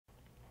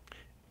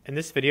In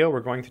this video,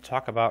 we're going to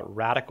talk about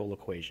radical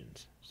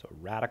equations. So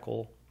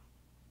radical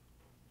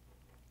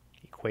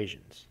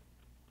equations.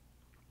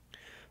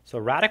 So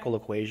a radical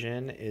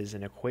equation is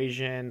an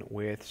equation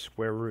with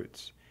square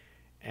roots.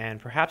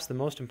 And perhaps the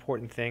most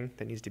important thing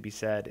that needs to be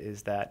said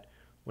is that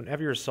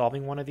whenever you're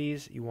solving one of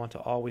these, you want to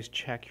always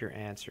check your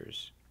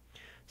answers.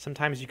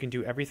 Sometimes you can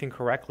do everything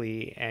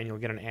correctly and you'll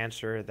get an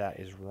answer that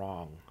is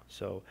wrong.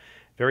 So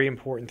very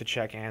important to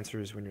check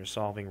answers when you're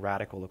solving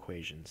radical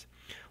equations.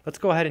 Let's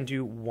go ahead and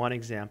do one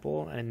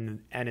example,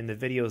 and in the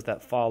videos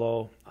that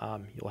follow,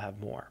 you'll have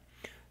more.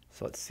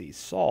 So let's see,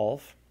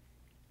 solve.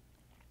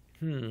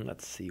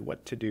 Let's see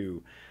what to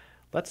do.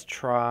 Let's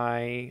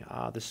try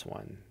this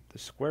one. The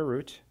square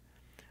root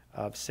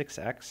of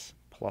 6x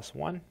plus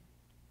 1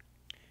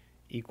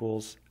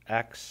 equals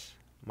x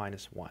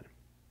minus 1.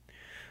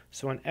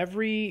 So in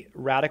every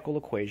radical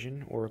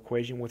equation or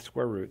equation with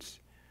square roots,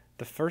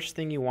 the first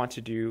thing you want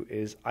to do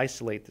is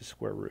isolate the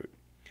square root.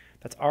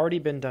 That's already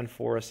been done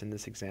for us in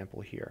this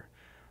example here.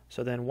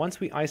 So then once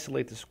we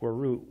isolate the square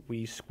root,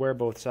 we square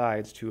both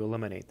sides to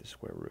eliminate the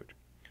square root.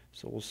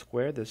 So we'll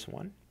square this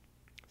one,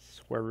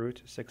 square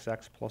root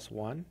 6x plus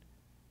 1,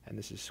 and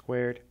this is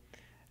squared,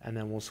 and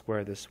then we'll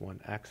square this one,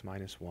 x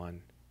minus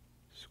 1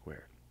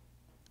 squared.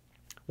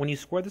 When you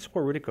square the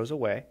square root, it goes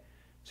away,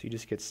 so you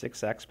just get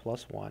 6x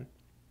plus 1.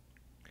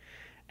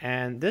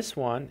 And this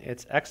one,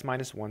 it's x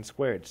minus 1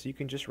 squared, so you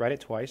can just write it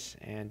twice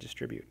and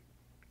distribute.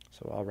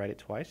 So I'll write it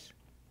twice.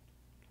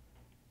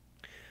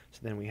 So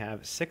then we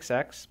have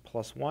 6x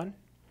plus 1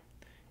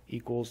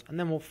 equals, and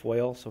then we'll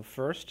FOIL, so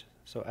first,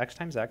 so x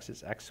times x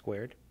is x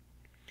squared.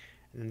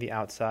 And then the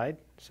outside,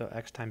 so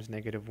x times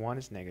negative 1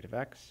 is negative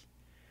x.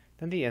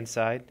 Then the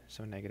inside,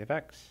 so negative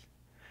x.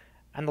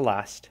 And the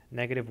last,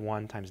 negative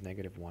 1 times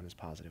negative 1 is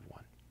positive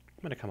 1.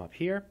 I'm going to come up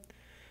here,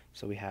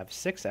 so we have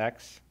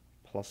 6x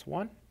plus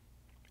 1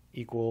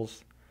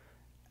 equals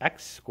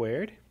x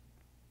squared,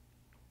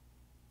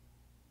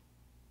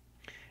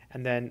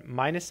 and then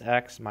minus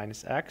x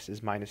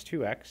is minus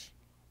 2x,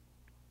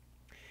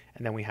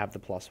 and then we have the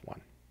plus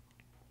 1.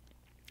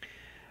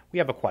 We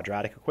have a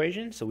quadratic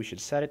equation, so we should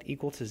set it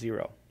equal to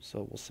 0.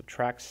 So we'll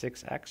subtract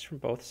 6x from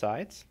both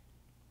sides.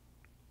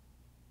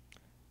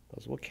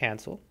 Those will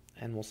cancel,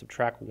 and we'll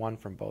subtract 1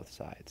 from both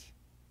sides.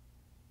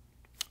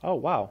 Oh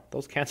wow,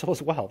 those cancel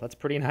as well. That's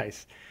pretty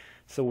nice.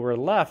 So we're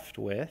left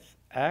with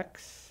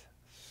x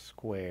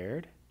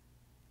squared,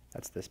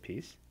 that's this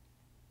piece,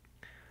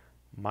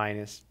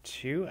 minus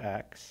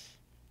 2x,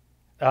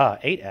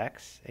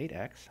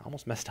 8x,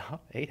 almost messed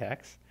up,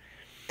 8x,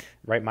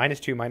 right, minus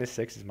 2 minus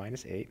 6 is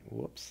minus 8,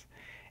 whoops,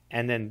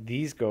 and then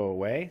these go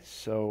away,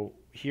 so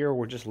here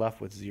we're just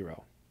left with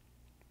 0.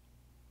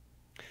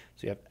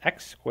 So you have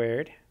x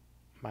squared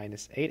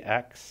minus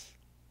 8x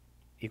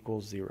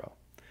equals 0.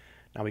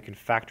 Now we can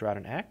factor out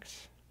an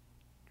x,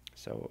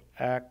 so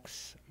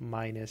x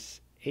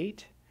minus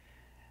 8,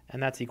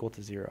 and that's equal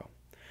to 0.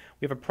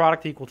 We have a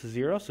product equal to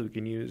 0, so we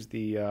can use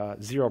the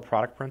zero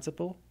product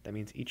principle. That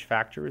means each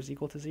factor is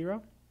equal to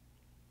 0.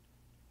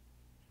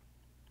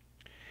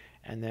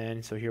 And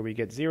then, so here we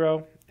get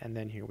 0, and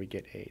then here we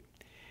get 8.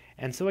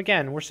 And so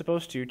again, we're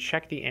supposed to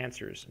check the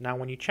answers. Now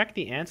when you check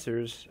the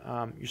answers,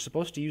 you're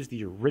supposed to use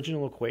the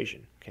original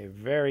equation. Okay,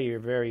 very,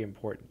 very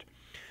important.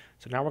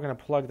 So now we're going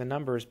to plug the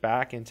numbers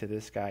back into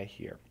this guy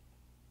here.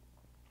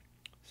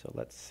 So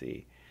let's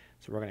see.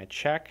 So we're going to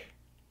check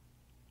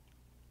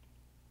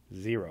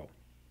 0.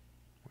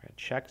 We're going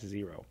to check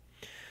 0.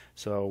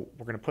 So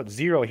we're going to put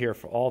 0 here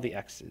for all the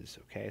x's.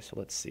 Okay, so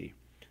let's see.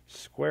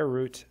 Square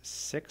root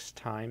 6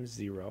 times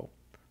 0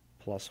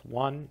 plus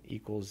 1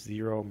 equals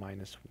 0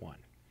 minus 1.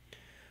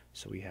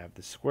 So we have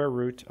the square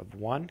root of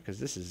 1, because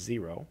this is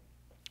 0.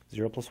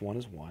 0 plus 1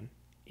 is 1,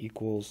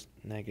 equals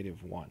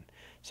negative 1.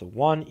 So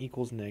 1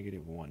 equals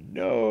negative 1.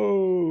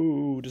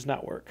 No, does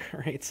not work.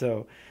 Right?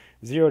 So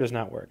 0 does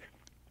not work.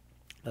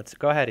 Let's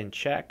go ahead and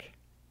check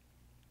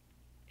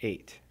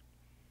 8.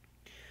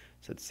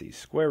 So let's see,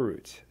 square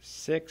root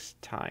 6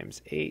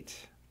 times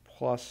 8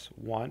 plus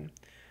 1.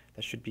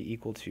 That should be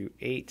equal to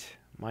 8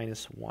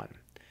 minus 1.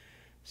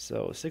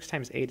 So 6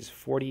 times 8 is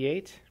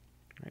 48.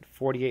 Right?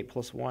 48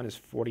 plus 1 is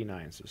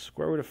 49. So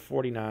square root of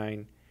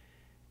 49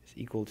 is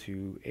equal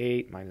to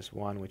 8 minus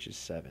 1, which is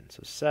 7.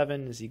 So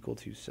 7 is equal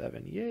to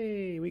 7.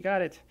 Yay, we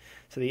got it.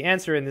 So the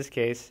answer in this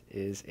case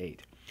is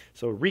 8.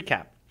 So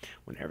recap.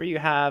 Whenever you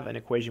have an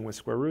equation with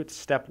square roots,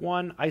 step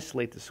 1,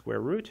 isolate the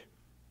square root,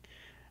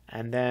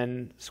 and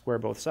then square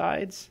both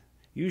sides.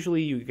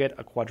 Usually you get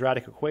a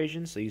quadratic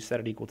equation, so you set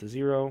it equal to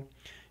 0.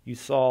 You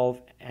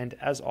solve, and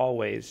as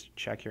always,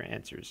 check your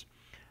answers.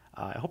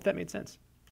 I hope that made sense.